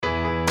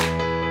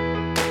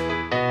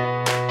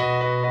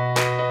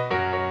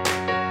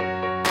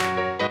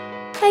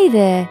Hey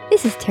there,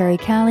 this is Terry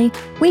Cowley,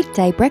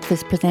 weekday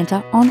breakfast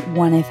presenter on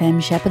 1FM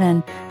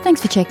Shepparton.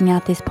 Thanks for checking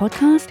out this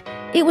podcast.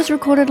 It was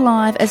recorded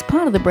live as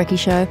part of The Brekkie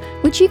Show,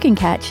 which you can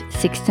catch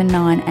 6 to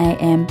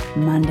 9am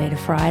Monday to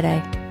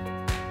Friday.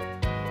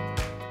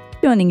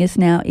 Joining us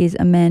now is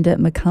Amanda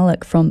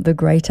McCulloch from the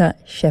Greater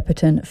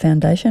Shepparton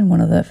Foundation,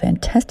 one of the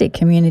fantastic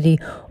community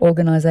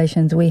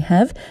organisations we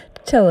have.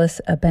 Tell us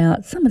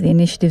about some of the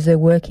initiatives they're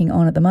working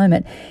on at the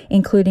moment,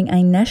 including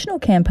a national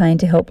campaign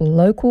to help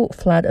local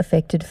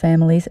flood-affected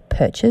families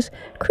purchase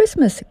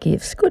Christmas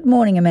gifts. Good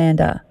morning,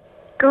 Amanda.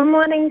 Good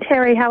morning,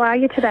 Terry. How are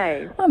you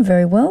today? I'm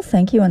very well,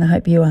 thank you, and I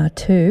hope you are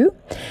too.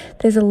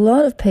 There's a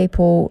lot of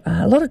people,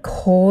 a lot of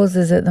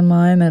causes at the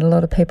moment, a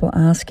lot of people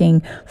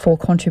asking for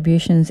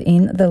contributions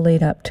in the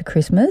lead up to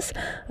Christmas.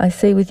 I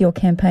see with your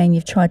campaign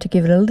you've tried to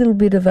give it a little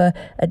bit of a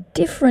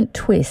different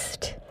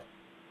twist.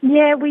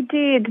 Yeah, we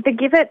did. The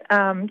Give It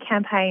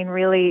campaign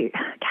really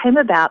came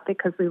about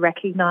because we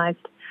recognised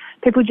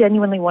people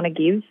genuinely want to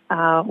give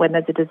when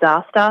there's a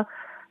disaster.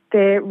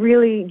 They're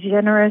really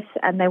generous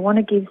and they want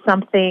to give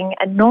something,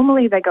 and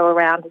normally they go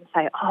around and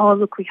say, oh,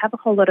 look, we have a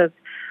whole lot of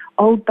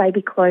old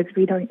baby clothes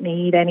we don't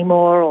need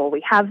anymore, or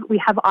we have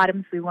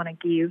items we want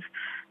to give,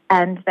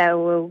 and they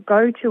will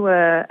go to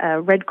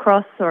a Red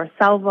Cross or a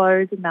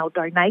Salvos and they'll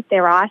donate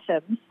their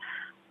items.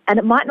 And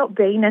it might not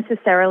be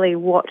necessarily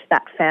what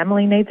that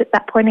family needs at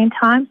that point in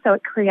time, so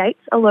it creates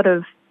a lot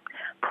of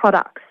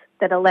products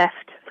that are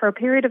left for a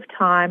period of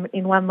time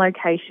in one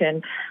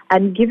location.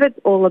 And Give It's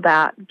all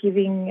about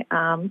giving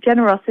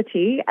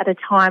generosity at a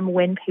time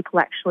when people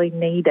actually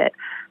need it.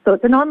 So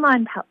it's an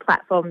online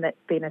platform that's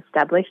been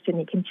established, and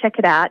you can check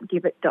it out,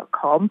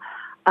 giveit.com.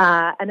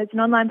 And it's an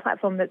online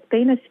platform that's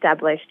been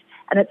established,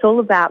 and it's all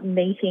about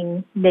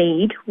meeting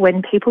need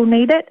when people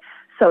need it.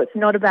 So it's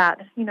not about,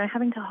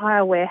 having to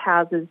hire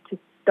warehouses to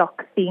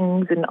stock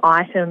things and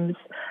items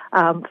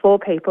for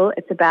people.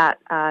 It's about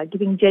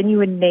giving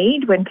genuine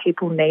need when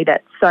people need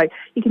it. So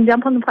you can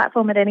jump on the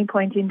platform at any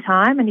point in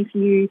time, and if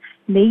you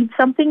need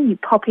something, you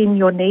pop in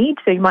your need.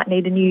 So you might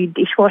need a new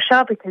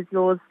dishwasher because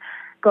yours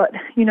got,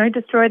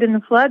 destroyed in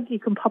the flood. You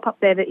can pop up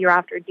there that you're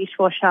after a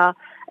dishwasher.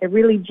 A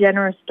really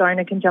generous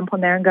donor can jump on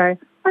there and go,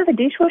 I have a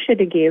dishwasher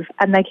to give,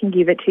 and they can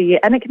give it to you.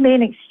 And it can be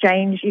an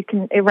exchange. You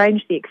can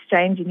arrange the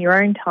exchange in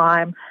your own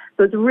time.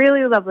 So it's a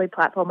really lovely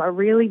platform, a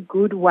really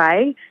good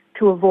way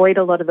to avoid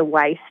a lot of the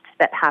waste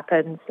that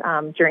happens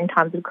during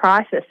times of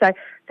crisis. So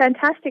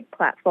fantastic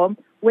platform.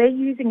 We're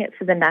using it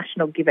for the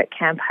National Give It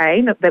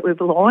campaign that we've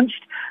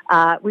launched.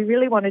 We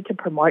really wanted to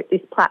promote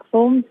this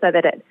platform so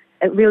that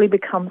it really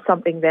becomes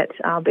something that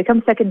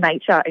becomes second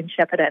nature in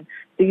Shepparton.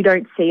 So you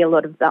don't see a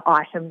lot of the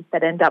items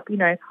that end up,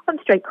 on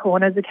street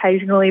corners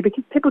occasionally,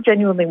 because people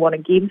genuinely want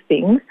to give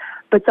things,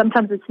 but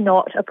sometimes it's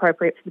not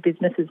appropriate for the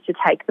businesses to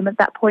take them at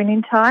that point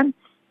in time.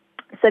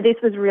 So this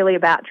was really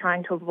about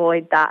trying to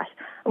avoid that.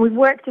 And we've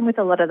worked in with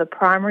a lot of the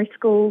primary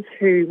schools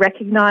who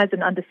recognise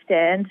and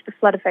understand the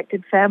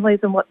flood-affected families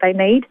and what they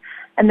need.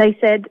 And they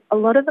said a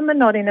lot of them are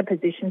not in a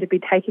position to be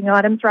taking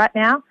items right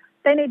now.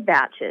 They need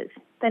vouchers.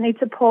 They need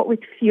support with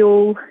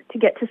fuel to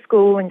get to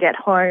school and get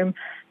home.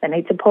 They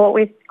need support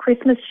with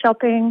Christmas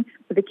shopping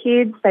for the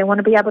kids. They want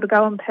to be able to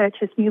go and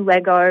purchase new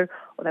Lego,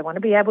 or they want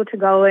to be able to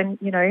go and,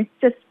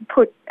 just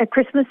put a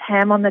Christmas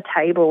ham on the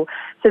table.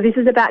 So this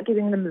is about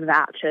giving them the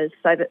vouchers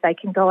so that they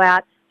can go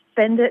out,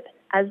 spend it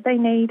as they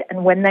need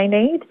and when they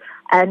need,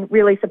 and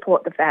really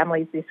support the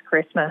families this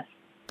Christmas.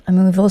 I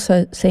mean, we've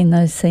also seen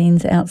those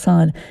scenes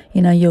outside,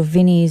 your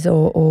Vinnie's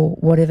or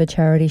whatever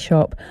charity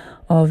shop,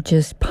 of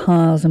just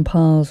piles and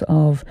piles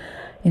of,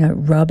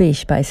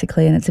 rubbish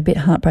basically, and it's a bit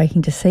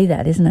heartbreaking to see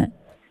that, isn't it?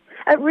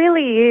 It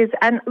really is.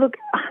 And look,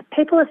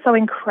 people are so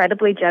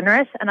incredibly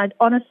generous, and I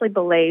honestly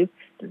believe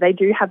that they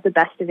do have the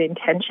best of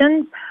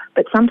intentions,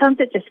 but sometimes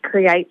it just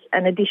creates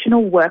an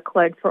additional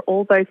workload for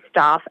all those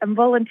staff and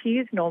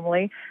volunteers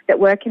normally that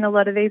work in a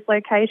lot of these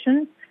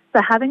locations. So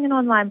having an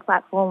online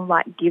platform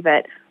like Give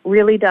It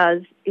really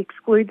does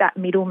exclude that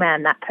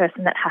middleman, that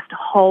person that has to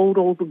hold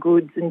all the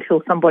goods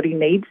until somebody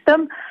needs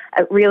them.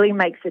 It really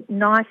makes it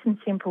nice and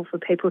simple for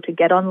people to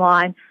get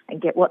online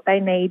and get what they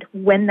need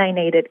when they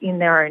need it in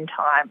their own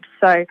time.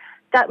 So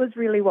that was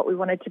really what we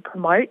wanted to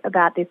promote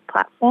about this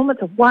platform.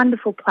 It's a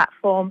wonderful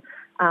platform.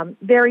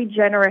 Very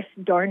generous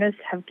donors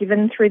have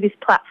given through this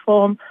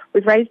platform.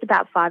 We've raised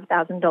about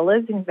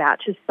 $5,000 in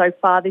vouchers so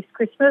far this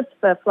Christmas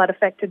for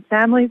flood-affected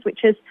families,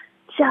 which is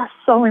just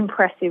so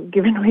impressive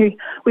given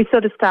we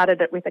sort of started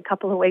it with a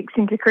couple of weeks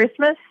into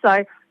Christmas.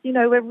 So,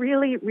 we're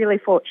really, really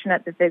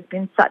fortunate that there's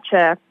been such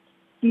a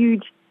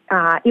huge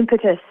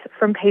impetus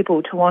from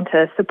people to want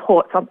to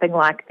support something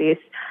like this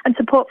and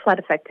support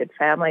flood-affected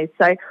families.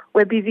 So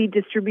we're busy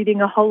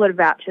distributing a whole lot of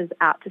vouchers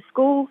out to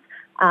schools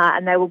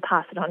and they will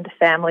pass it on to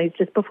families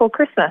just before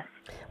Christmas.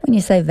 When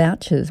you say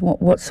vouchers,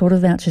 what sort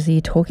of vouchers are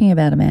you talking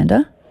about,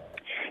 Amanda?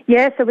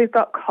 Yeah, so we've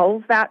got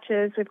Coles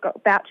vouchers, we've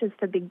got vouchers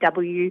for Big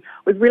W.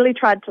 We've really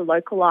tried to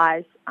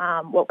localise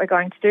what we're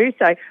going to do.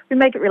 So we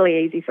make it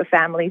really easy for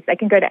families. They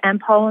can go to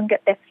Ampol and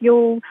get their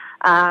fuel.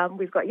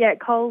 We've got,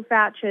 Coles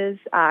vouchers,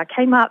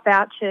 Kmart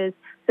vouchers.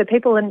 So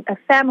people and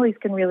families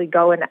can really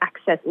go and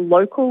access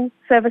local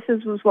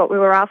services was what we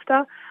were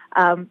after.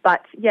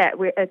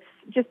 It's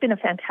just been a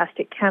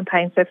fantastic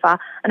campaign so far.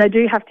 And I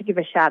do have to give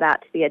a shout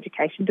out to the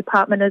Education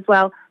Department as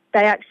well.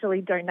 They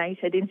actually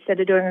donated, instead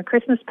of doing a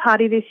Christmas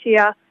party this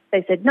year,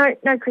 they said, no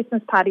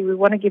Christmas party, we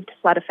want to give to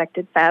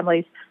flood-affected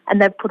families.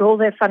 And they've put all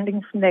their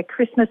funding from their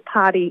Christmas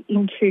party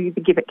into the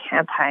Give It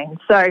campaign.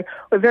 So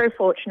we're very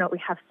fortunate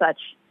we have such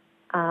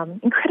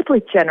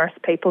incredibly generous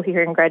people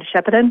here in Greater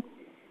Shepparton.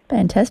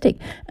 Fantastic.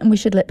 And we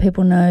should let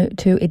people know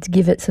too, it's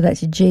Give It, so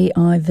that's GIVIT.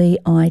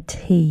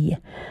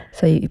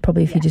 So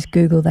if you just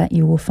Google that,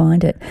 you will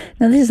find it.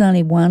 Now, this is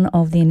only one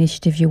of the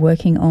initiatives you're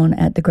working on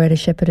at the Greater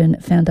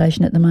Shepparton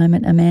Foundation at the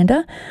moment,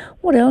 Amanda.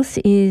 What else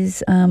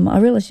is, I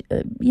was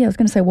going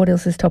to say what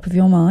else is top of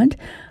your mind.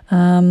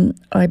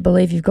 I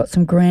believe you've got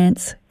some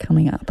grants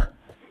coming up.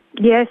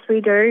 Yes, we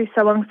do.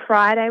 So on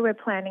Friday, we're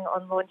planning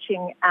on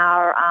launching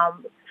our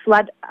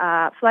flood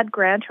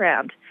grant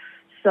round.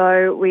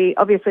 So we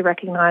obviously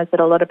recognise that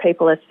a lot of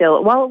people are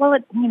still,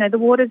 the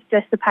water's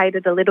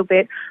dissipated a little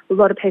bit, a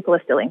lot of people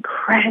are still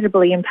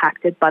incredibly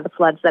impacted by the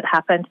floods that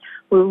happened.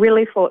 We're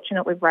really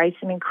fortunate we've raised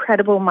some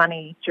incredible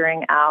money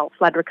during our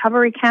flood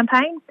recovery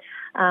campaign.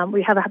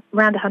 We have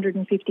around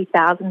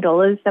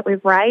 $150,000 that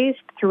we've raised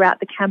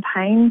throughout the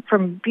campaign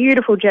from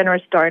beautiful,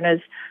 generous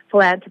donors.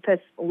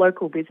 Philanthropists,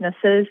 local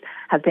businesses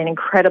have been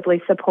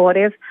incredibly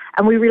supportive,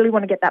 and we really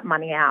want to get that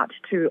money out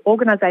to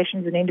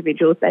organisations and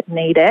individuals that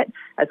need it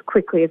as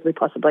quickly as we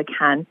possibly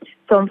can.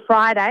 So on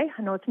Friday,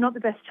 I know it's not the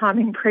best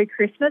timing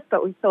pre-Christmas,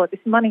 but we thought this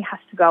money has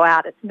to go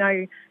out. It's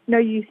no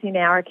use in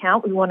our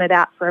account. We want it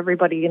out for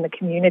everybody in the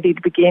community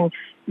to begin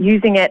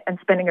using it and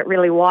spending it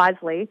really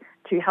wisely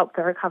to help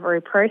the recovery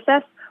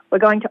process. We're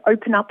going to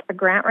open up a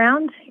grant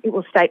round. It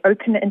will stay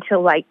open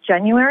until late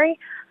January.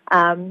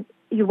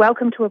 You're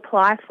welcome to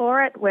apply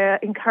for it. We're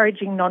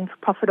encouraging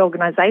non-profit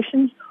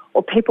organisations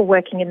or people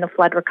working in the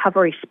flood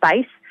recovery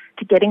space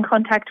to get in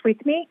contact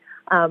with me.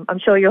 I'm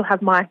sure you'll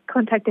have my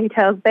contact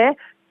details there.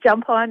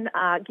 Jump on,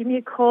 give me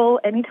a call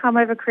anytime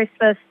over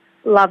Christmas.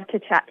 Love to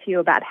chat to you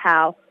about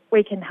how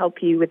we can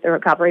help you with the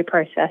recovery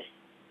process.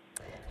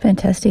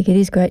 Fantastic. It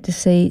is great to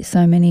see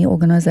so many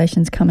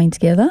organisations coming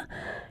together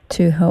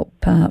to help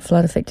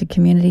flood-affected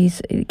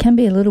communities. It can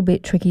be a little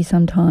bit tricky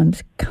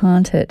sometimes,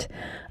 can't it,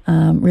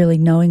 really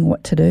knowing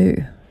what to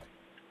do?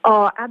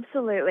 Oh,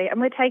 absolutely.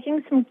 And we're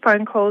taking some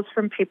phone calls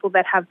from people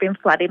that have been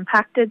flood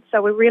impacted.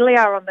 So we really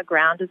are on the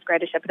ground as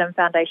Greater Shepparton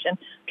Foundation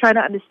trying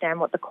to understand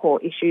what the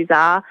core issues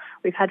are.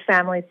 We've had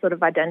families sort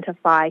of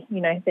identify,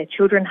 their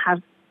children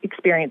have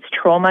experienced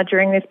trauma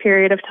during this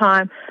period of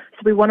time.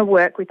 So we want to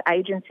work with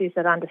agencies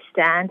that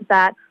understand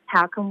that.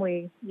 How can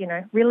we,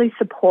 really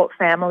support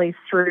families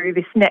through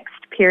this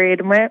next period?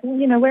 And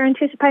we're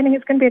anticipating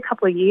it's going to be a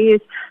couple of years.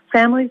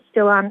 Families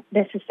still aren't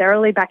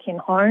necessarily back in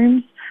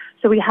homes.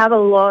 So we have a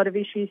lot of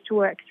issues to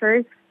work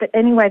through, but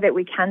any way that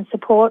we can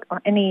support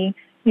or any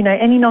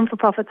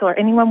non-for-profits or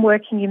anyone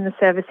working in the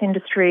service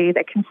industry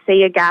that can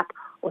see a gap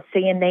or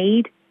see a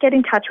need, get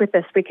in touch with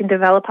us. We can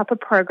develop up a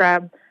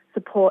program,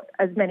 support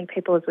as many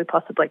people as we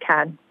possibly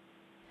can.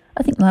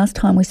 I think last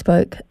time we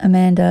spoke,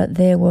 Amanda,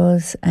 there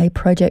was a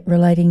project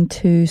relating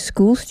to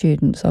school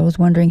students. I was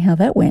wondering how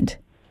that went.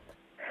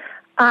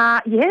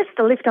 Yes,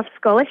 the Lift Off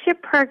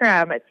Scholarship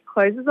Program. It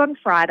closes on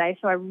Friday,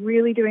 so I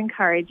really do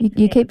encourage...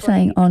 You keep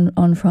saying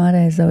on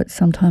Friday as though it's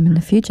sometime in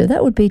the future.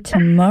 That would be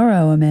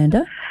tomorrow,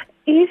 Amanda.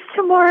 It is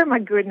tomorrow. My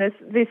goodness,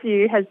 this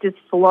year has just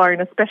flown,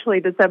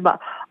 especially December.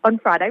 On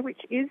Friday, which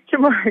is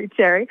tomorrow,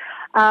 Jerry,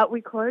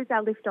 we close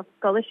our Lift Off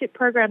Scholarship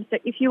Program. So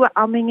if you are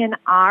umming and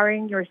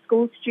ahhing, you're a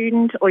school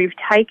student or you've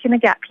taken a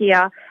gap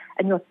year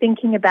and you're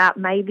thinking about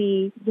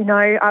maybe,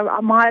 I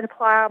might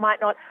apply, I might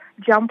not,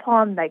 jump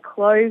on. They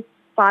close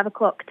 5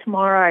 o'clock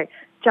tomorrow.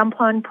 Jump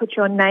on, put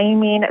your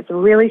name in. It's a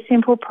really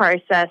simple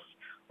process.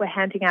 We're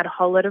handing out a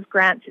whole lot of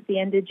grants at the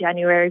end of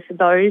January for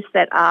those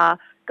that are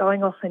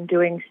going off and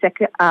doing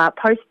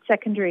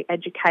post-secondary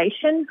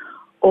education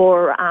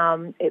or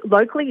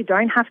locally. You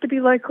don't have to be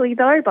locally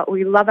though, but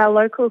we love our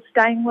locals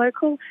staying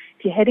local.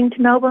 If you're heading to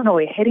Melbourne or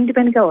you're heading to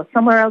Bendigo or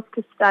somewhere else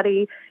to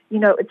study,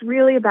 it's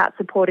really about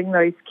supporting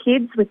those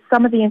kids with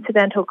some of the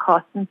incidental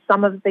costs and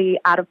some of the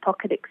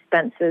out-of-pocket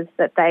expenses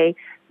that they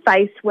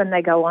face when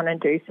they go on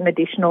and do some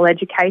additional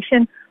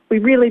education. We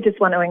really just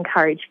want to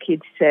encourage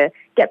kids to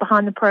get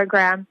behind the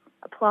program,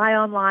 apply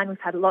online. We've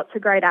had lots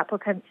of great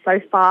applicants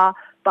so far,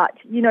 but,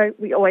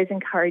 we always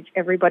encourage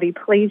everybody,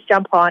 please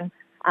jump on.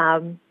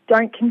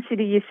 Don't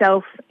consider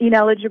yourself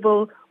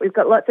ineligible. We've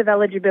got lots of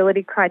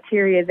eligibility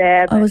criteria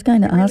there. I was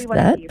going to ask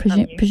that.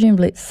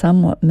 Presumably it's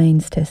somewhat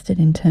means tested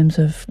in terms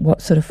of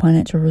what sort of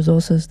financial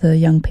resources the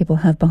young people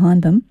have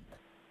behind them.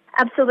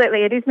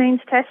 Absolutely. It is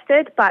means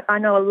tested, but I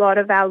know a lot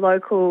of our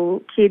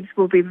local kids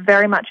will be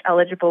very much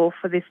eligible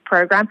for this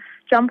program.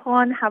 Jump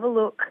on, have a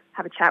look,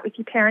 have a chat with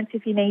your parents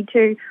if you need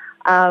to,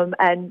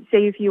 and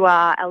see if you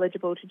are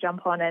eligible to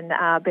jump on and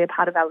be a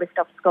part of our Lift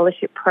Off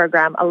Scholarship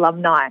Program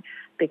alumni,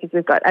 because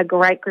we've got a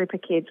great group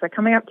of kids. We're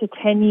coming up to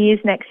 10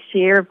 years next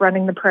year of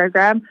running the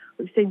program.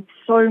 We've seen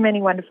so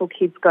many wonderful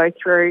kids go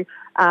through,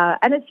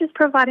 and it's just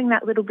providing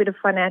that little bit of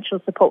financial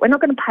support. We're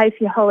not going to pay for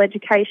your whole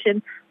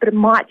education, but it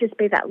might just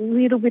be that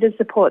little bit of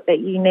support that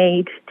you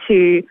need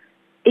to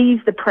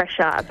ease the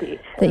pressure a bit.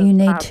 That you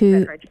need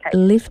to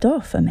lift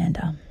off,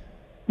 Amanda.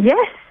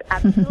 Yes,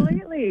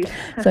 absolutely.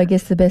 So I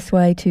guess the best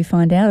way to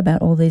find out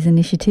about all these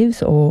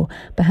initiatives, or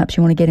perhaps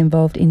you want to get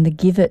involved in the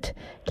Give It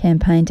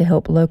campaign to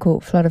help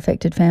local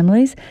flood-affected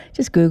families,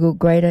 just Google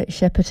Greater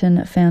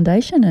Shepparton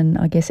Foundation and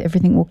I guess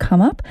everything will come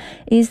up.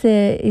 Is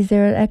there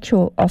an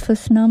actual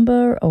office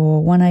number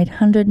or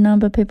 1-800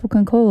 number people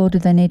can call, or do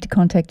they need to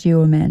contact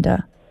you,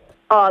 Amanda?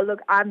 Oh, look,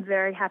 I'm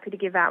very happy to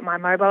give out my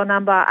mobile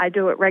number. I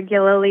do it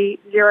regularly,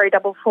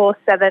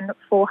 0447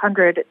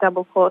 400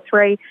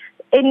 443.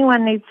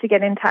 Anyone needs to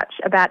get in touch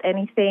about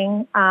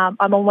anything.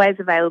 I'm always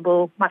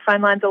available. My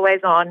phone line's always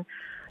on.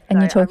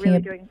 And you're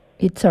talking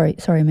sorry,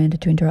 Amanda,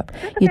 to interrupt.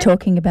 Okay. You're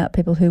talking about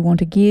people who want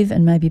to give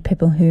and maybe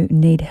people who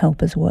need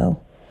help as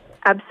well.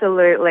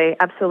 Absolutely.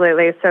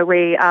 So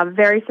we are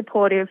very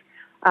supportive.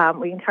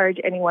 We encourage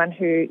anyone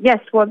who,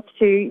 wants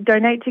to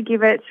donate to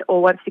Give It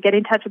or wants to get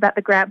in touch about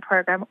the grant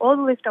program or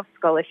the Lift Off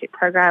Scholarship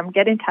Program,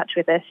 get in touch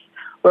with us.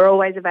 We're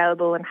always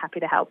available and happy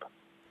to help.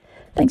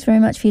 Thanks very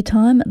much for your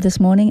time this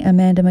morning,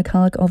 Amanda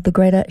McCulloch of the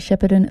Greater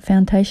Shepparton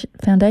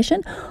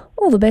Foundation.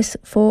 All the best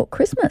for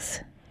Christmas.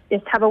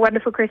 Yes, have a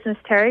wonderful Christmas,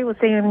 Terry. We'll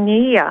see you in the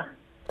new year.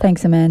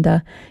 Thanks,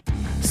 Amanda.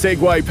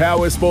 Segway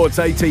Power Sports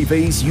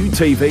ATVs,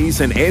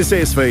 UTVs and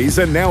SSVs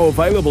are now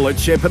available at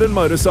Shepparton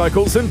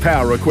Motorcycles and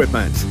Power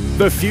Equipment.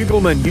 The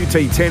Fugleman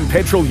UT10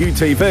 petrol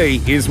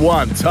UTV is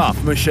one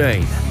tough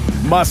machine.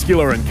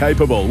 Muscular and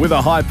capable with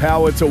a high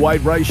power to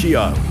weight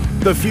ratio.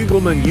 The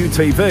Fugleman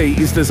UTV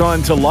is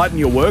designed to lighten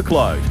your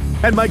workload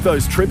and make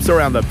those trips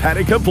around the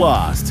paddock a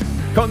blast.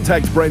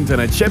 Contact Brendan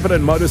at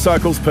Shepparton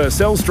Motorcycles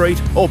Purcell Street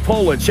or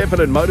Paul at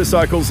Shepparton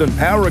Motorcycles and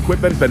Power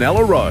Equipment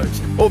Benalla Road,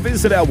 or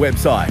visit our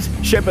website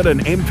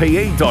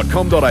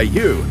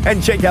sheppartonmpe.com.au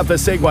and check out the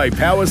Segway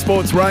Power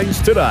Sports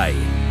range today.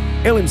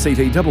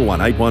 LMCT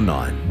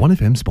 11819.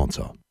 1FM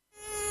sponsor.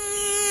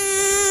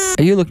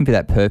 Are you looking for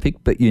that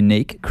perfect but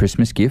unique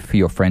Christmas gift for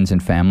your friends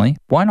and family?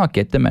 Why not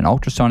get them an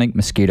ultrasonic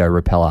mosquito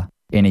repeller?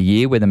 In a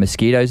year where the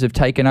mosquitoes have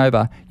taken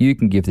over, you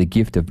can give the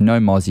gift of no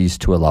mozzies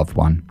to a loved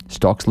one.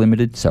 Stock's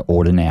limited, so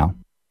order now.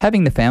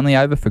 Having the family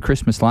over for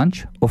Christmas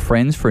lunch or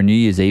friends for a New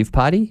Year's Eve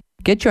party?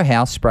 Get your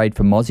house sprayed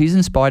for mozzies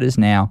and spiders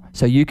now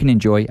so you can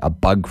enjoy a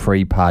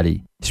bug-free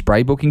party.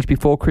 Spray bookings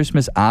before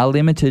Christmas are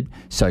limited,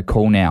 so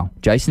call now.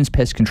 Jason's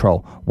Pest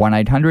Control,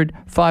 1-800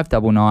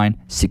 599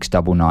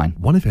 699.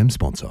 1FM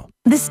sponsor.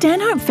 The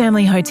Stanhope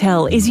Family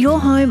Hotel is your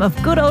home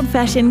of good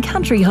old-fashioned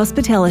country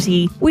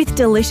hospitality with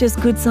delicious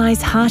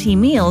good-sized hearty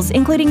meals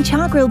including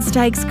char-grilled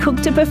steaks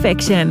cooked to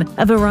perfection,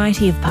 a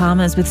variety of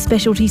parmas with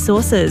specialty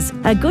sauces,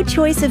 a good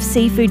choice of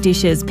seafood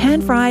dishes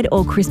pan-fried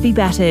or crispy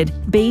battered,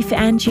 beef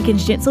and chicken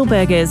schnitzel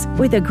burgers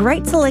with a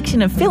great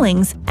selection of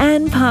fillings,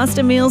 and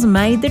pasta meals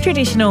made the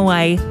traditional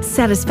way.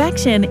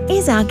 Satisfaction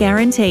is our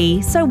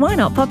guarantee, so why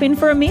not pop in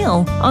for a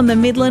meal? On the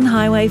Midland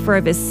Highway for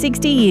over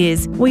 60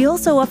 years, we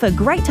also offer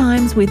great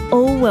times with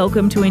all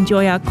welcome to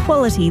enjoy our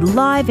quality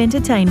live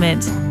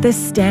entertainment. The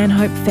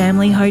Stanhope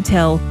Family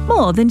Hotel,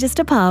 more than just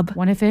a pub.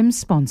 1FM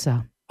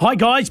sponsor. Hi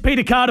guys,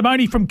 Peter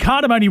Cardamone from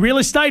Cardamone Real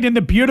Estate in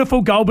the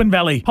beautiful Goulburn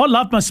Valley. I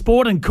love my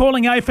sport and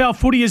calling AFL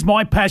footy is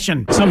my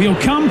passion. So he'll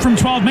come from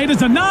 12 metres.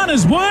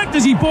 Anana's worked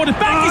as he brought it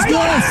back. He's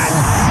got it!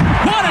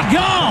 What a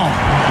goal!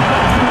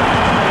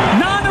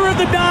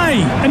 The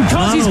day. And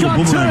because he's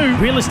got two,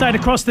 real estate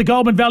across the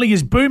Goulburn Valley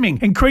is booming,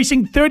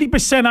 increasing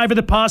 30% over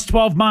the past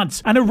 12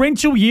 months and a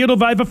rental yield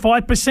of over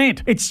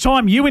 5%. It's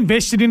time you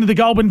invested into the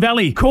Goulburn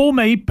Valley. Call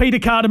me, Peter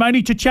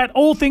Cardamone, to chat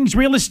all things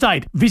real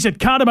estate. Visit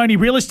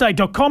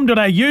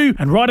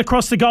cardamonerealestate.com.au and right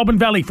across the Goulburn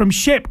Valley from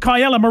Shep,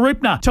 Kyella,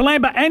 Marupna,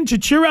 Talamba and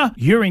Tatura,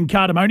 you're in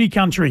Cardamone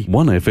country.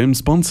 1FM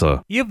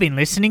sponsor. You've been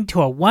listening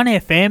to a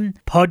 1FM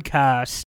podcast.